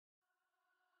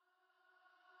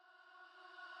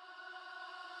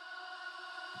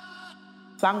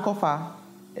Sankofa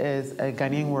is a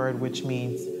Ghanaian word which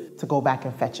means to go back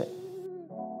and fetch it.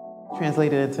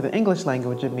 Translated into the English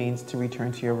language, it means to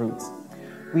return to your roots.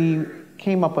 We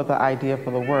came up with the idea for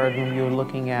the word when we were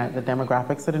looking at the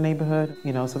demographics of the neighborhood.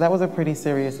 So that was a pretty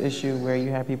serious issue where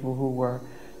you had people who were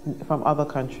from other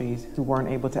countries who weren't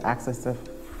able to access the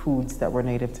foods that were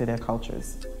native to their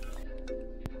cultures.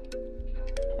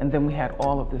 And then we had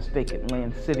all of this vacant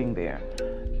land sitting there.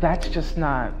 That's just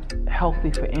not healthy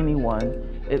for anyone.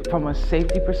 From a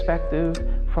safety perspective,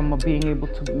 from being able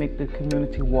to make the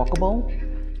community walkable.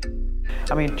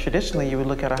 I mean, traditionally you would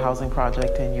look at a housing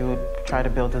project and you would try to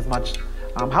build as much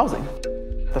housing.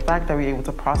 The fact that we're able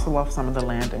to parcel off some of the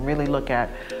land and really look at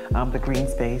the green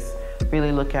space,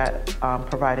 really look at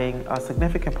providing a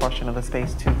significant portion of the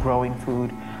space to growing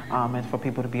food and for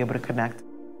people to be able to connect.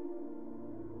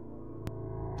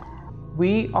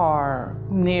 We are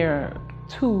near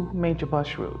two major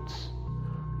bus routes,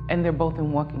 and they're both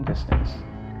in walking distance.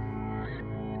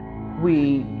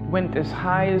 We went as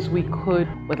high as we could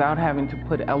without having to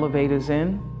put elevators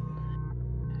in,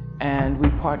 and we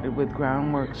partnered with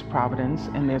Groundworks Providence,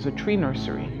 and there's a tree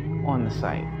nursery on the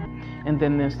site. And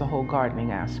then there's the whole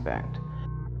gardening aspect.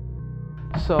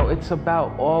 So it's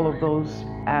about all of those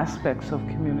aspects of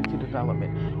community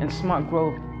development, and smart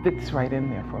growth fits right in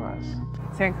there for us.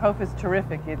 Sankofa is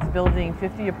terrific. It's building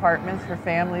 50 apartments for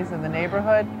families in the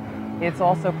neighborhood. It's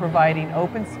also providing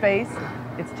open space.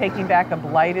 It's taking back a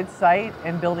blighted site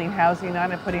and building housing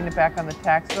on it, putting it back on the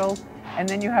tax rolls. And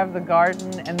then you have the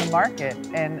garden and the market.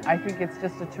 And I think it's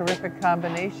just a terrific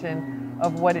combination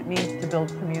of what it means to build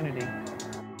community.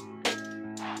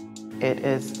 It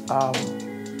is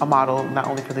a model not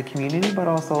only for the community, but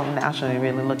also nationally,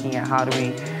 really looking at how do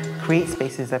we create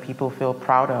spaces that people feel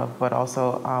proud of, but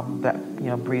also that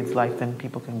breathes life and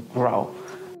people can grow.